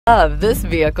Love this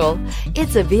vehicle.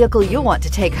 It's a vehicle you'll want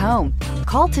to take home.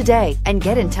 Call today and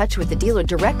get in touch with the dealer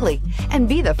directly and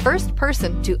be the first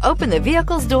person to open the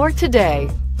vehicle's door today.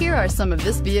 Here are some of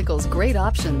this vehicle's great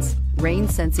options: rain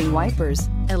sensing wipers,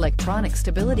 electronic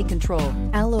stability control,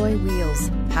 alloy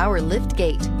wheels, power lift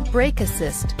gate, brake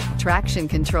assist, traction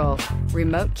control,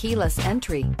 remote keyless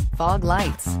entry, fog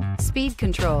lights, speed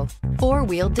control,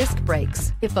 four-wheel disc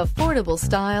brakes. If affordable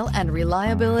style and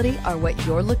reliability are what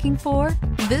you're looking for,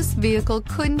 this vehicle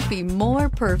couldn't be more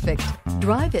perfect.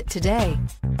 Drive it today.